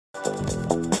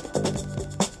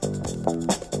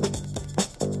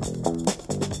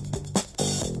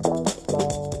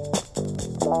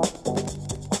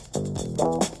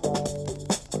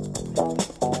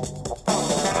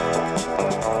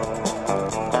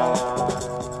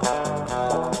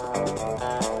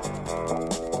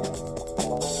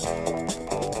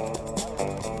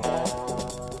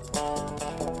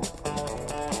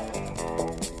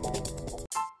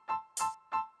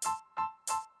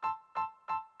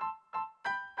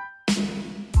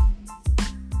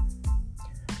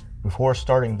Before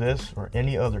starting this or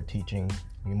any other teaching,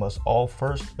 we must all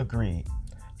first agree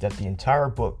that the entire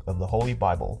book of the Holy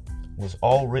Bible was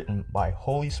all written by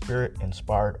Holy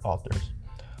Spirit-inspired authors.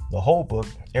 The whole book,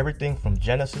 everything from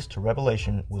Genesis to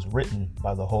Revelation, was written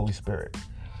by the Holy Spirit.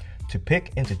 To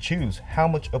pick and to choose how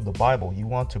much of the Bible you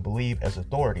want to believe as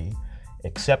authority,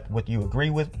 accept what you agree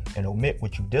with and omit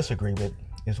what you disagree with,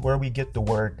 is where we get the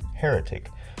word heretic,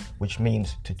 which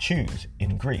means to choose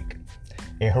in Greek.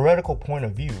 A heretical point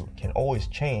of view can always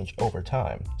change over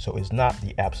time, so is not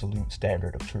the absolute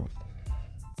standard of truth.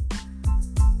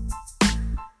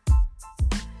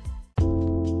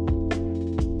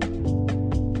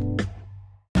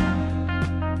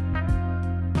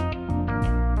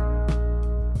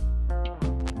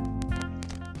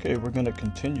 Okay, we're going to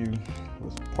continue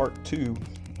with part 2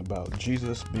 about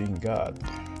Jesus being God.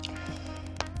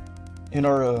 In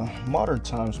our modern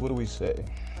times, what do we say?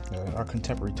 In our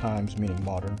contemporary times, meaning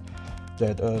modern,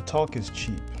 that talk is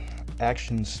cheap.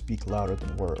 Actions speak louder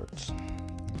than words.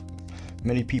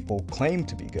 Many people claim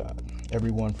to be God.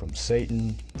 Everyone from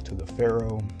Satan to the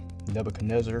Pharaoh,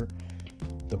 Nebuchadnezzar,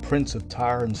 the Prince of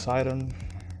Tyre and Sidon,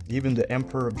 even the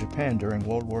Emperor of Japan during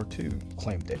World War II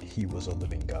claimed that he was a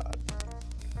living God.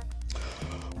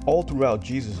 All throughout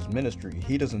Jesus' ministry,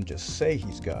 he doesn't just say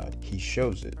he's God, he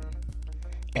shows it.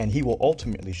 And he will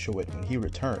ultimately show it when he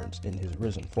returns in his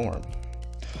risen form.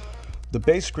 The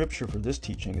base scripture for this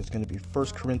teaching is going to be 1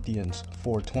 Corinthians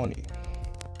 4:20.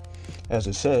 As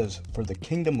it says, "For the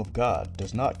kingdom of God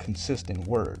does not consist in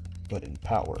word, but in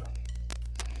power."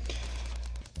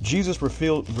 Jesus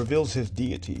reveals his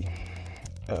deity.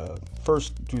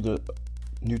 First, through the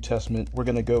New Testament, we're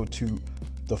going to go to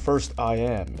the first I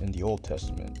am in the Old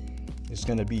Testament. It's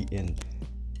going to be in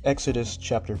Exodus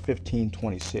chapter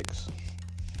 15:26.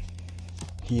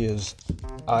 He is,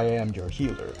 "I am your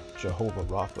healer, Jehovah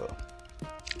Rapha."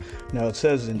 Now it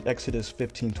says in Exodus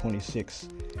 15:26,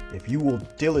 "If you will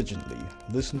diligently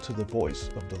listen to the voice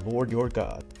of the Lord your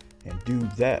God, and do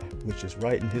that which is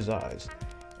right in his eyes,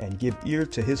 and give ear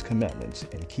to his commandments,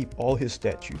 and keep all his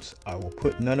statutes, I will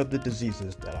put none of the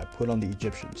diseases that I put on the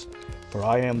Egyptians, for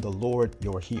I am the Lord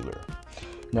your healer."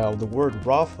 Now the word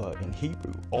Rapha in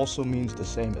Hebrew also means the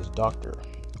same as doctor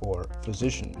or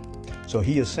physician. So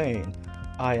he is saying,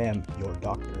 "I am your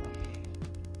doctor."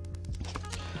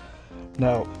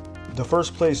 Now, the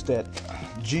first place that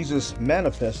Jesus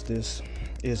manifests this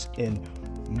is in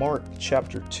Mark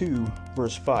chapter 2,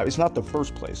 verse 5. It's not the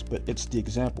first place, but it's the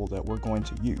example that we're going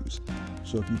to use.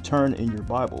 So if you turn in your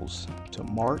Bibles to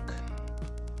Mark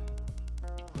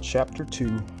chapter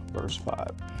 2, verse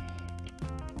 5.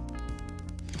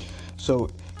 So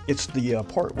it's the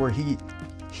part where he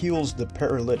heals the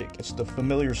paralytic. It's the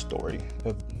familiar story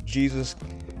of Jesus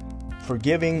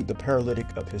forgiving the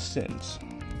paralytic of his sins.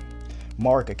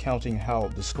 Mark accounting how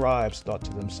the scribes thought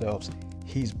to themselves,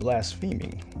 "He's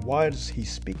blaspheming. Why does he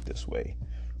speak this way?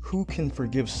 Who can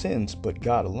forgive sins but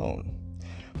God alone?"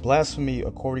 Blasphemy,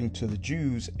 according to the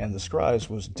Jews and the scribes,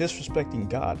 was disrespecting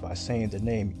God by saying the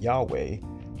name Yahweh,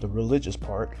 the religious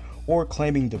part, or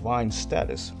claiming divine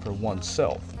status for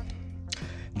oneself.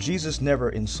 Jesus never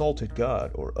insulted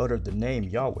God or uttered the name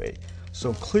Yahweh,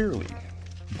 so clearly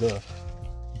the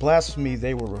blasphemy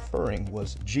they were referring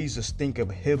was Jesus think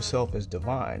of himself as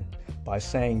divine by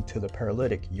saying to the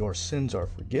paralytic, "Your sins are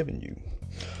forgiven you."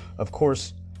 Of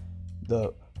course,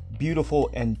 the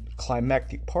beautiful and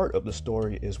climactic part of the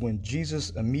story is when Jesus,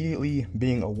 immediately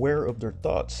being aware of their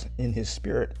thoughts in his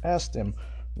spirit, asked them,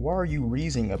 "Why are you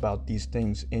reasoning about these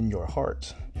things in your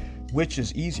hearts? Which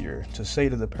is easier, to say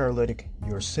to the paralytic,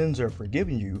 'Your sins are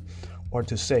forgiven you,' or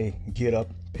to say, 'Get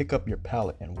up, pick up your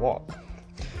pallet and walk'?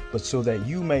 But so that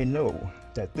you may know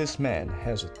that this man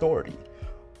has authority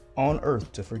on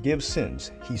earth to forgive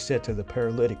sins, he said to the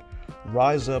paralytic,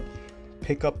 'Rise up,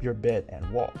 pick up your bed and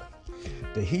walk.'"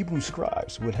 The Hebrew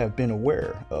scribes would have been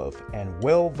aware of and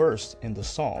well versed in the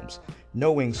Psalms,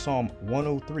 knowing Psalm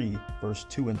 103, verse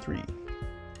 2 and 3.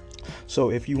 So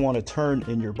if you want to turn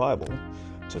in your Bible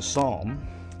to Psalm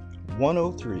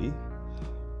 103,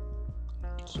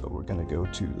 so we're going to go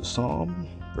to the Psalm,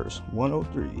 verse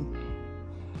 103.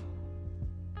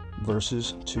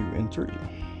 verses 2 and 3.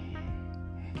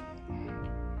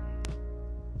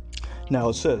 Now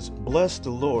it says, "Bless the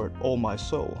Lord, O my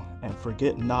soul, and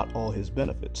forget not all his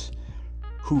benefits,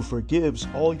 who forgives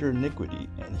all your iniquity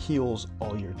and heals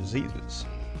all your diseases."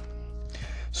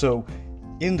 So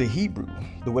in the Hebrew,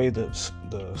 the way the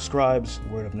scribes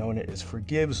would have known it is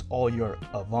forgives all your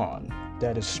avon.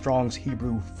 That is Strong's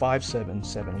Hebrew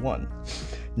 5771.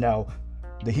 Now,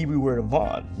 the Hebrew word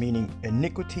avon, meaning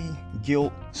iniquity,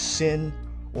 guilt, sin,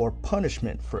 or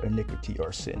punishment for iniquity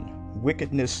or sin,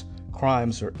 wickedness,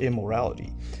 crimes, or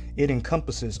immorality. It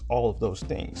encompasses all of those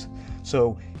things.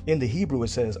 So in the Hebrew it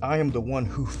says, "I am the one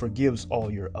who forgives all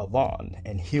your avon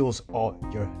and heals all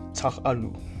your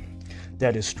ta'alu."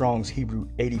 That is Strong's Hebrew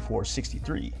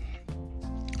 8463.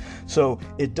 So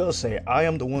it does say, "I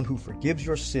am the one who forgives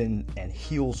your sin and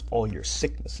heals all your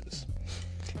sicknesses."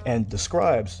 And the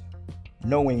scribes,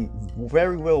 knowing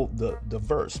very well the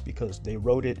verse, because they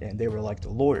wrote it and they were like the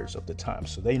lawyers of the time,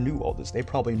 so they knew all this. They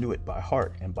probably knew it by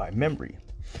heart and by memory.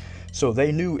 So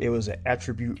they knew it was an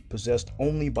attribute possessed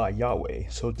only by Yahweh.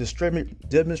 So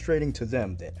demonstrating to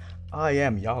them that I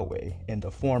am Yahweh in the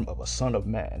form of a son of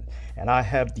man, and I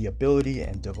have the ability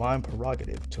and divine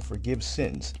prerogative to forgive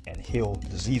sins and heal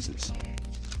diseases.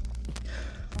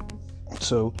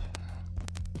 So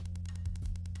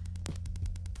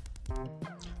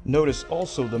notice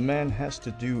also the man has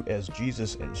to do as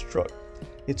Jesus instructs.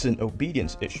 It's an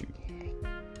obedience issue.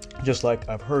 Just like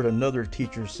I've heard another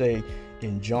teacher say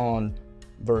in John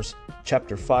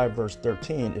chapter 5 verse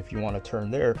 13, if you want to turn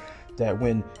there, that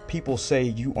when people say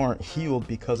you aren't healed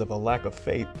because of a lack of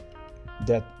faith,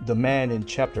 that the man in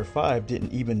chapter 5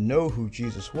 didn't even know who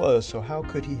Jesus was, so how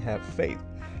could he have faith?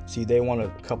 See, they want a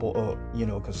couple of,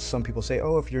 because some people say,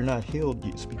 oh, if you're not healed,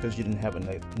 it's because you didn't have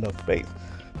enough faith.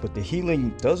 But the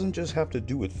healing doesn't just have to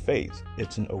do with faith,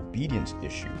 it's an obedience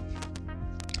issue.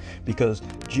 Because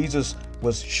Jesus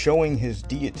was showing his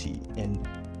deity in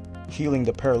healing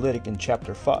the paralytic in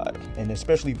chapter 5, and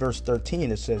especially verse 13,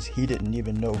 it says he didn't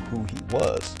even know who he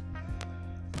was.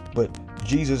 But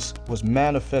Jesus was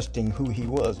manifesting who he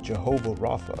was, Jehovah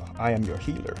Rapha, I am your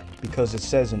healer, because it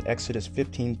says in Exodus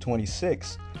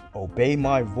 15:26, obey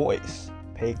my voice,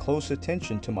 pay close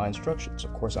attention to my instructions.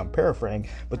 Of course, I'm paraphrasing,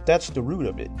 but that's the root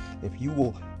of it. If you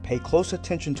will pay close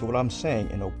attention to what I'm saying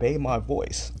and obey my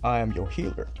voice, I am your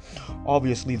healer.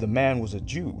 Obviously, the man was a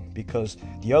Jew, because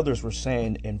the others were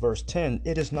saying in verse 10,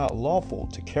 it is not lawful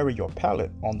to carry your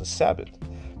pallet on the Sabbath.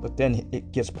 But then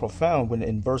it gets profound when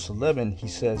in verse 11 he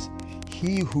says,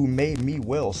 he who made me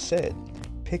well said,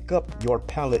 pick up your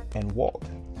pallet and walk.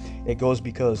 It goes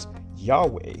because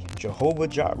Yahweh, Jehovah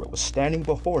Jireh, was standing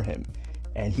before him,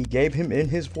 and he gave him in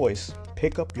his voice,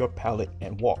 pick up your pallet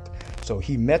and walk. So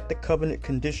he met the covenant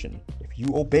condition. If you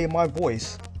obey my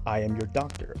voice, I am your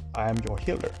doctor, I am your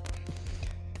healer.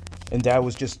 And that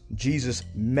was just Jesus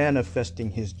manifesting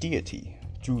his deity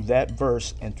through that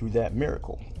verse and through that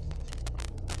miracle.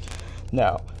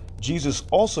 Now, Jesus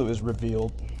also is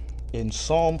revealed in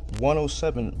Psalm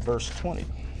 107 verse 20.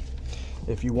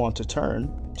 If you want to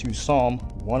turn to Psalm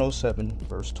 107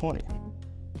 verse 20.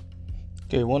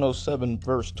 Okay, 107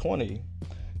 verse 20,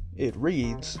 it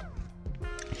reads,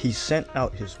 he sent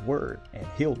out his word and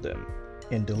healed them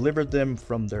and delivered them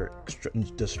from their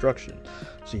destruction.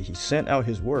 See, he sent out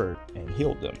his word and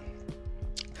healed them.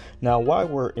 Now, while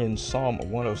we're in Psalm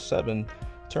 107,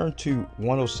 turn to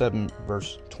 107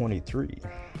 verse 23.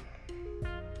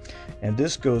 And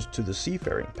this goes to the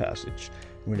seafaring passage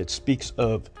when it speaks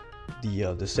of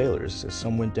the sailors. It says,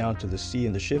 some went down to the sea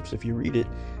in the ships, if you read it,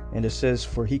 and it says,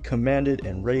 for he commanded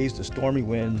and raised the stormy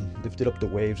wind, lifted up the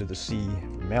waves of the sea,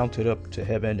 mounted up to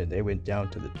heaven, and they went down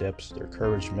to the depths, their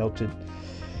courage melted.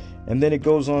 And then it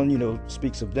goes on,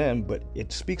 speaks of them, but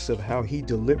it speaks of how he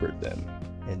delivered them.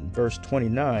 In verse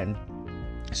 29,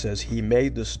 it says, he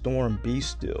made the storm be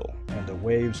still, and the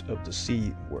waves of the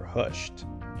sea were hushed.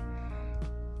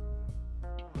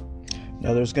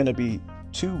 Now there's going to be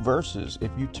two verses.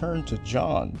 If you turn to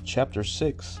John chapter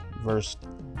 6, verse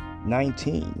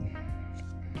 19.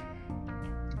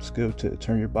 Let's go to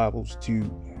turn your Bibles to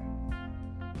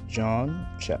John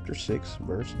chapter 6,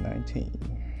 verse 19.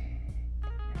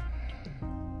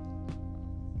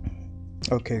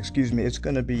 Okay, excuse me, it's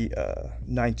going to be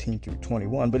 19 through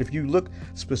 21. But if you look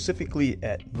specifically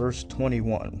at verse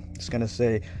 21, it's going to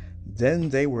say, then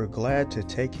they were glad to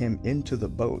take him into the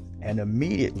boat, and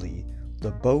immediately the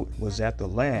boat was at the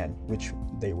land which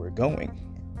they were going.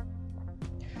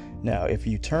 Now, if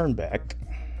you turn back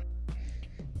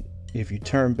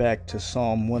to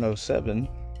Psalm 107,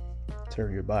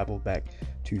 turn your Bible back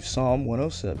to Psalm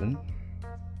 107,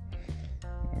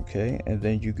 okay, and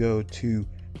then you go to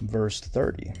verse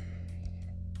 30.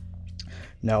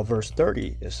 Now, verse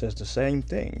 30, it says the same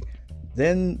thing.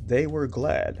 Then they were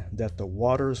glad that the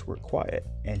waters were quiet,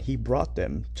 and he brought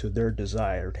them to their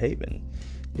desired haven.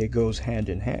 It goes hand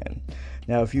in hand.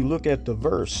 Now, if you look at the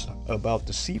verse about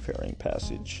the seafaring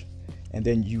passage, and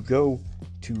then you go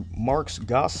to Mark's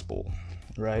gospel,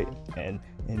 right? And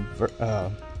in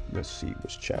let's see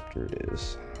which chapter it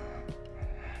is.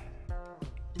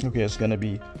 Okay, it's going to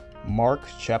be Mark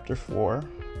chapter 4,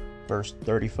 verse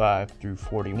 35 through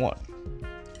 41.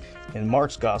 In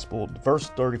Mark's gospel, verse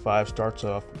 35 starts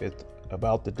off with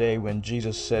about the day when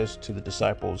Jesus says to the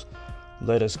disciples,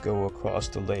 "Let us go across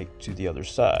the lake to the other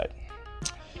side."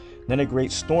 Then a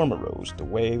great storm arose. The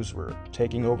waves were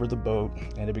taking over the boat,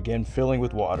 and it began filling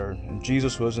with water, and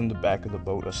Jesus was in the back of the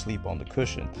boat asleep on the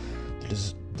cushion.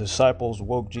 The disciples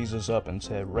woke Jesus up and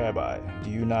said, "Rabbi, do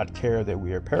you not care that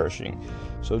we are perishing?"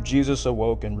 So Jesus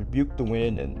awoke and rebuked the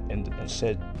wind and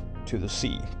said to the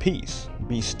sea, "Peace,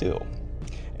 be still."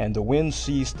 And the wind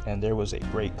ceased, and there was a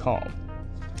great calm.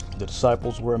 The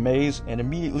disciples were amazed, and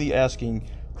immediately asking,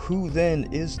 "Who then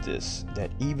is this, that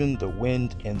even the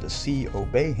wind and the sea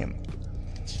obey him?"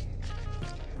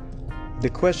 The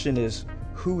question is,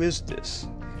 who is this?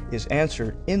 Is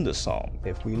answered in the psalm.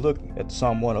 If we look at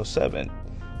Psalm 107,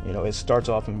 it starts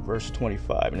off in verse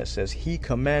 25, and it says, "He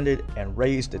commanded and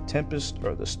raised the tempest,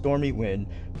 or the stormy wind,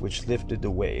 which lifted the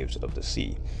waves of the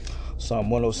sea."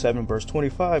 Psalm 107 verse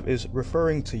 25 is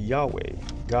referring to Yahweh,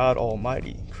 God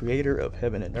Almighty, creator of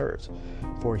heaven and earth.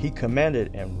 For he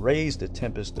commanded and raised the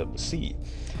tempest of the sea.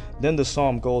 Then the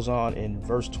psalm goes on in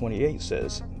verse 28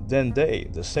 says, "Then they,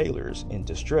 the sailors, in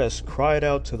distress, cried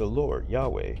out to the Lord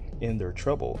Yahweh in their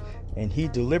trouble, and he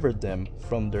delivered them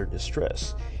from their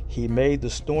distress. He made the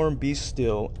storm be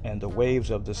still, and the waves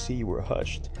of the sea were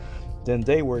hushed. Then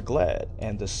they were glad,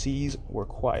 and the seas were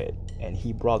quiet, and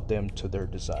he brought them to their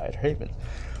desired haven."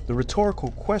 The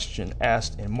rhetorical question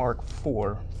asked in Mark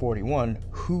 4:41,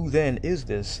 "Who then is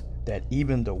this, that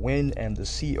even the wind and the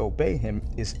sea obey him?"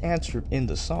 is answered in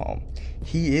the psalm.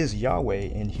 He is Yahweh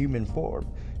in human form.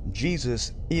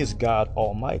 Jesus is God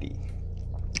Almighty.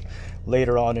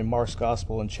 Later on in Mark's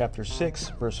Gospel in chapter 6,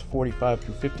 verse 45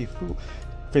 through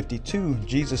 52,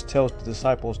 Jesus tells the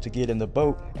disciples to get in the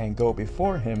boat and go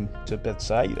before him to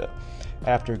Bethsaida.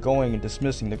 After going and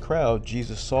dismissing the crowd,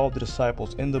 Jesus saw the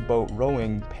disciples in the boat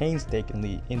rowing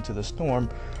painstakingly into the storm,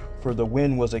 for the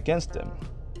wind was against them.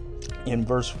 In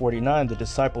verse 49, the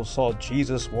disciples saw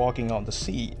Jesus walking on the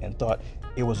sea and thought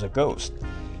it was a ghost.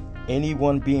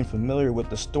 Anyone being familiar with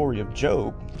the story of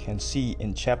Job can see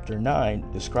in chapter 9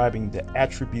 describing the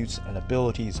attributes and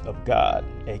abilities of God,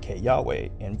 aka Yahweh,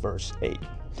 in verse 8.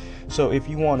 So if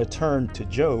you want to turn to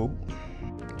Job,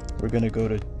 we're going to go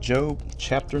to Job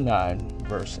chapter 9,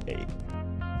 verse 8.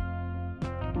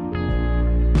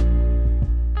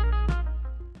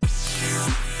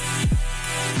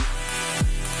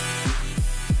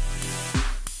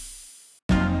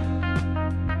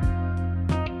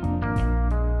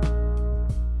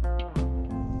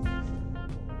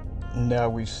 Now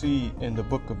we see in the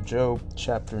book of Job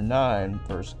chapter 9,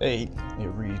 verse 8, it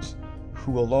reads,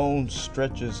 "Who alone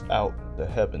stretches out the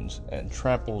heavens and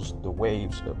tramples the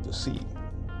waves of the sea."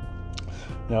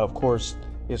 Now, of course,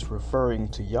 it's referring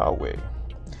to Yahweh.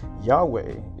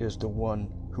 Yahweh is the one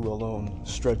who alone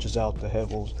stretches out the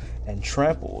heavens and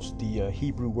tramples. The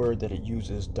Hebrew word that it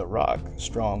uses, darak,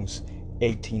 Strong's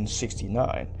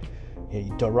 1869. He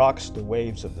daraks the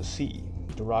waves of the sea.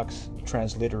 Darak's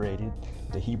transliterated,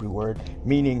 the Hebrew word,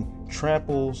 meaning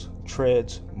tramples,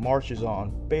 treads, marches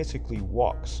on, basically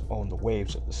walks on the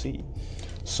waves of the sea.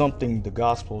 Something the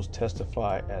Gospels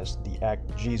testify as the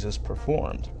act Jesus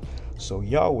performed. So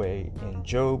Yahweh in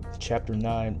Job chapter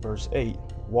 9 verse 8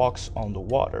 walks on the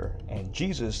water, and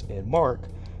Jesus in Mark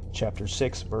chapter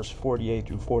 6 verse 48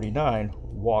 through 49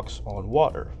 walks on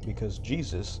water, because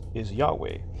Jesus is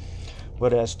Yahweh.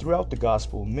 But as throughout the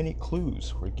gospel, many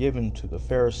clues were given to the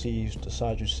Pharisees, the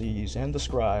Sadducees, and the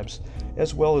scribes,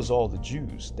 as well as all the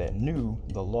Jews that knew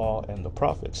the law and the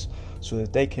prophets, so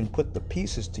that they can put the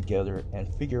pieces together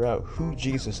and figure out who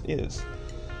Jesus is.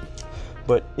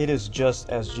 But it is just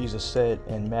as Jesus said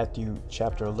in Matthew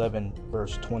chapter 11,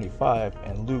 verse 25,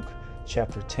 and Luke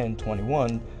chapter 10,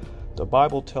 21. The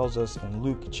Bible tells us in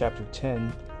Luke chapter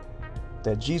 10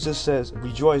 that Jesus says,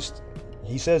 rejoiced.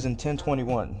 He says in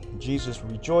 10:21, Jesus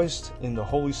rejoiced in the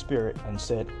Holy Spirit and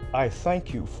said, "I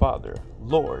thank you, Father,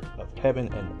 Lord of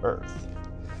heaven and earth,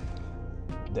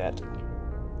 that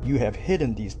you have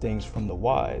hidden these things from the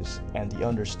wise and the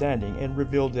understanding and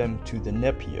revealed them to the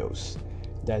nepios."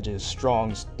 That is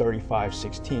Strong's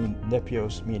 35:16,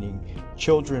 nepios meaning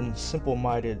children,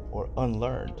 simple-minded or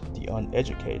unlearned, the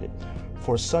uneducated.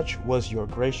 "For such was your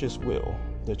gracious will,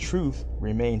 The truth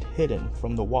remained hidden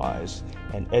from the wise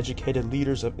and educated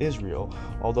leaders of Israel,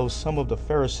 although some of the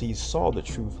Pharisees saw the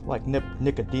truth, like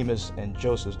Nicodemus and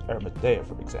Joseph Arimathea,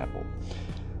 for example.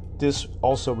 This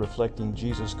also reflecting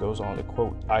Jesus goes on to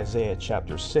quote Isaiah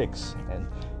chapter 6, and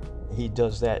he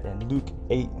does that in Luke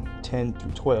 8:10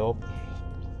 through 12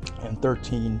 and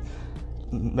 13,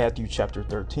 Matthew chapter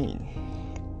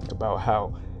 13, about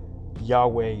how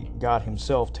Yahweh, God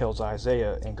himself, tells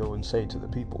Isaiah and go and say to the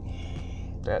people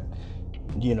that,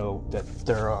 that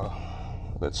they're,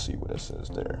 let's see what it says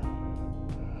there.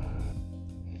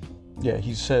 Yeah,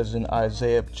 he says in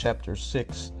Isaiah chapter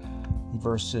 6,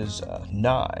 verses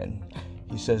 9,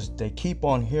 he says, they keep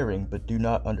on hearing but do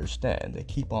not understand. They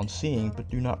keep on seeing but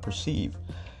do not perceive.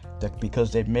 That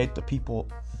because they've made the people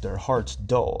their hearts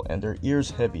dull and their ears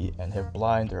heavy and have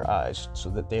blinded their eyes so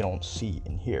that they don't see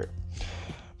and hear.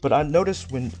 But I notice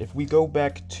if we go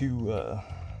back to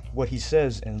what he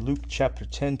says in Luke chapter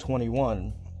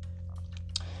 10:21,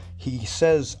 he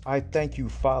says, I thank you,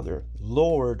 Father,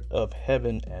 Lord of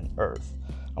heaven and earth.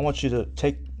 I want you to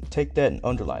take that and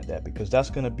underline that, because that's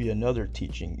going to be another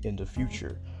teaching in the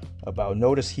future about,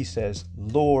 notice he says,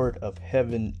 Lord of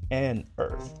heaven and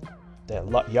earth,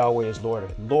 that Yahweh is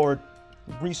Lord. Lord,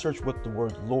 research what the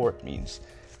word Lord means,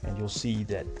 and you'll see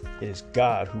that it is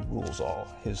God who rules all,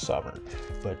 his sovereign.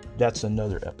 But that's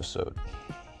another episode.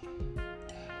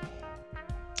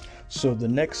 So the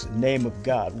next name of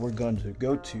God we're going to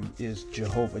go to is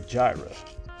Jehovah Jireh.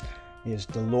 Is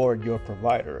the Lord your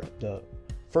provider. The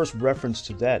first reference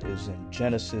to that is in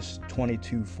Genesis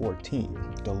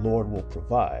 22:14. The Lord will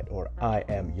provide, or I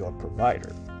am your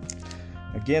provider.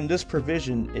 Again, this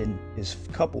provision is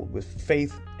coupled with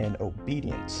faith and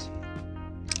obedience.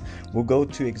 We'll go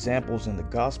to examples in the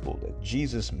gospel that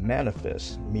Jesus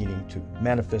manifests, meaning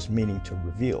to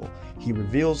reveal. He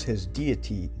reveals his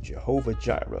deity, Jehovah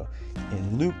Jireh,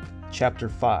 in Luke chapter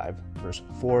 5, verse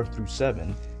 4 through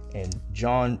 7, and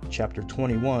John chapter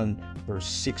 21, verse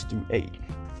 6 through 8.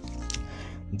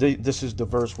 This is the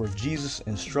verse where Jesus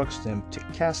instructs them to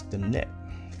cast the net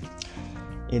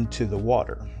into the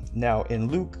water. Now, in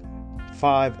Luke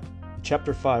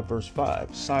chapter 5, verse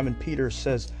 5, Simon Peter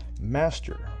says,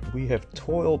 Master, we have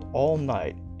toiled all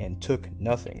night and took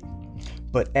nothing,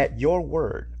 but at your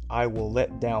word I will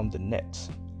let down the nets.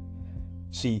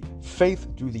 See, faith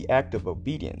through the act of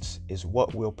obedience is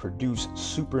what will produce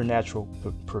supernatural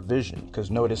provision.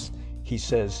 Because notice he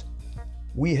says,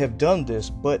 we have done this,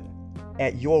 but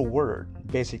at your word.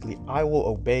 Basically, I will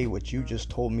obey what you just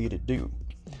told me to do.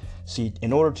 See,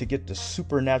 in order to get the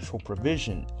supernatural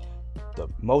provision, the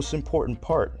most important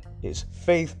part is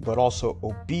faith, but also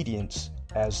obedience,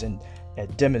 as in a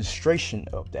demonstration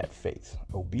of that faith.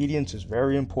 Obedience is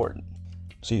very important.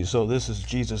 See, so this is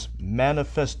Jesus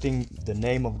manifesting the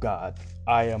name of God,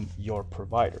 I am your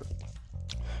provider.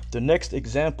 The next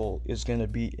example is going to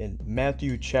be in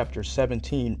Matthew chapter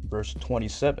 17, verse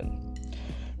 27,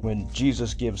 when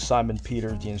Jesus gives Simon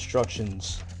Peter the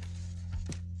instructions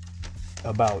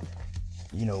about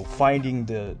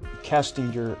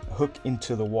casting your hook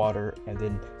into the water, and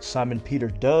then Simon Peter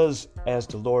does as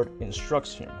the Lord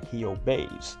instructs him. He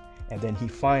obeys, and then he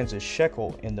finds a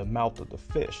shekel in the mouth of the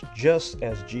fish, just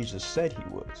as Jesus said he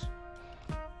would.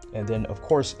 And then, of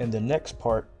course, in the next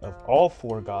part of all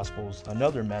four Gospels,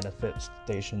 another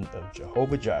manifestation of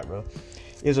Jehovah Jireh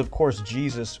is, of course,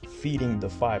 Jesus feeding the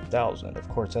 5,000. Of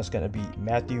course, that's going to be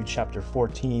Matthew chapter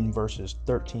 14, verses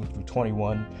 13 through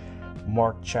 21,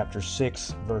 Mark chapter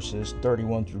 6, verses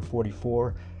 31 through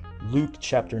 44, Luke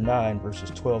chapter 9, verses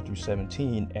 12 through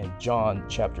 17, and John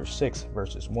chapter 6,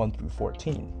 verses 1 through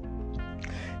 14.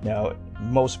 Now,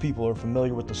 most people are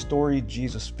familiar with the story,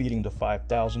 Jesus feeding the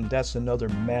 5,000. That's another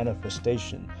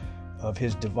manifestation of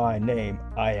his divine name,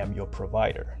 I am your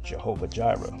provider, Jehovah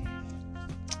Jireh.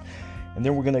 And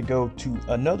then we're going to go to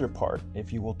another part,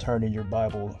 if you will turn in your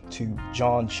Bible to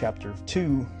John chapter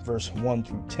 2, verse 1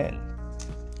 through 10,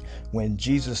 when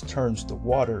Jesus turns the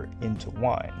water into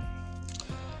wine.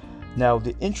 Now,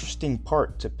 the interesting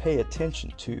part to pay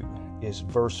attention to is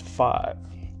verse 5.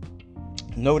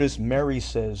 Notice Mary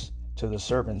says to the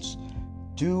servants,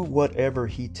 do whatever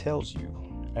he tells you.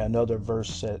 Another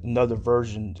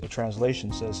version, a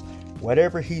translation says,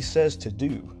 whatever he says to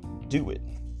do, do it.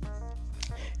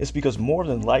 It's because more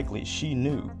than likely she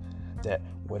knew that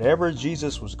whatever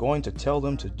Jesus was going to tell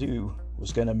them to do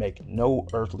was going to make no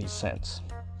earthly sense.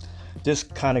 This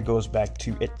kind of goes back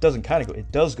to, it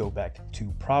does go back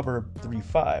to Proverbs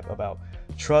 3:5 about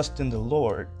trust in the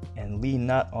Lord and lean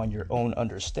not on your own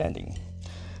understanding.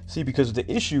 See, because the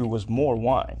issue was more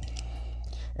wine,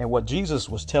 and what Jesus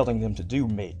was telling them to do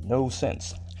made no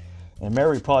sense. And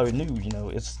Mary probably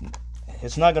knew,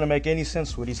 It's not going to make any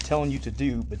sense what he's telling you to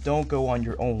do, but don't go on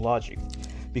your own logic.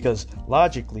 Because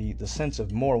logically, the sense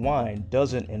of more wine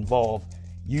doesn't involve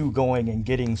you going and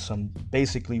getting some,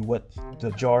 basically what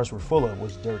the jars were full of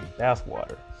was dirty bath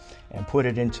water, and put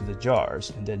it into the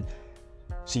jars. And then,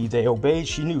 see, they obeyed.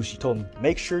 She knew. She told them,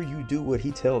 make sure you do what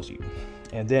he tells you.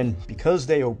 And then because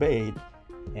they obeyed,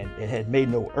 and it had made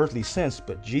no earthly sense,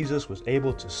 but Jesus was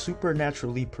able to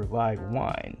supernaturally provide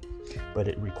wine. But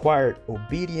it required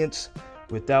obedience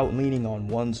without leaning on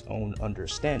one's own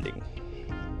understanding.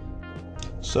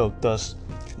 So thus,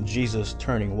 Jesus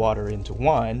turning water into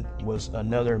wine was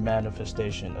another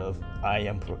manifestation of I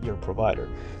am your provider.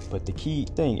 But the key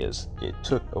thing is it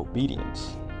took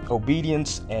obedience.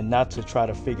 Obedience, and not to try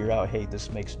to figure out, hey,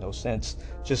 this makes no sense.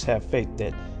 Just have faith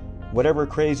that whatever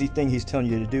crazy thing he's telling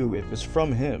you to do, if it's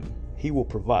from him, he will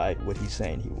provide what he's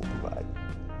saying he will provide.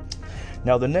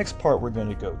 Now, the next part we're going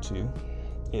to go to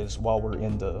is, while we're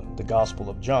in the Gospel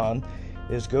of John,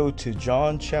 is go to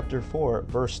John chapter 4,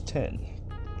 verse 10.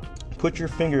 Put your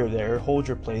finger there, hold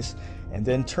your place, and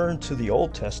then turn to the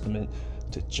Old Testament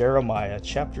to Jeremiah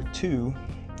chapter 2,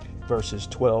 verses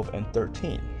 12 and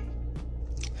 13.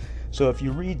 So if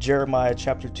you read Jeremiah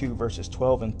chapter 2, verses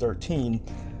 12 and 13,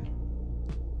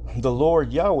 the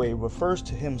Lord Yahweh refers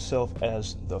to himself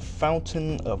as the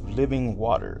fountain of living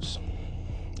waters.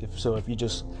 If you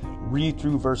just read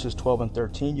through verses 12 and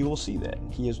 13, you will see that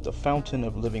he is the fountain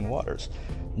of living waters.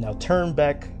 Now turn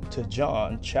back to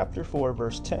John chapter 4,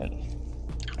 verse 10,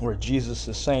 where Jesus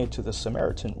is saying to the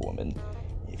Samaritan woman,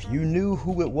 if you knew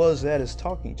who it was that is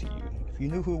talking to you, if you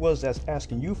knew who it was that's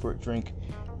asking you for a drink,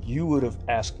 you would have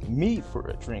asked me for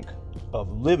a drink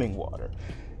of living water.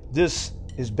 This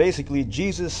is basically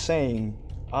Jesus saying,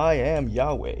 I am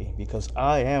Yahweh because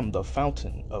I am the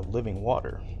fountain of living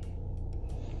water.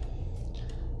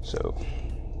 So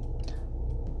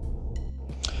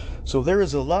there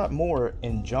is a lot more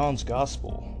in John's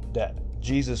gospel that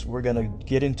we're going to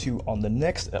get into on the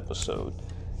next episode.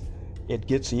 It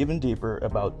gets even deeper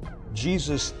about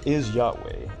Jesus is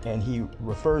Yahweh, and he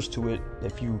refers to it.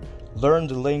 If you learn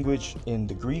the language in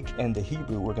the Greek and the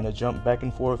Hebrew, we're going to jump back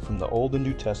and forth from the Old and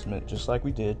New Testament, just like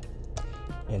we did.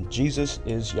 And Jesus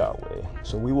is Yahweh.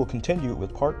 So we will continue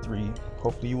with part 3.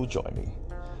 Hopefully you will join me.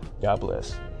 God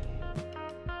bless.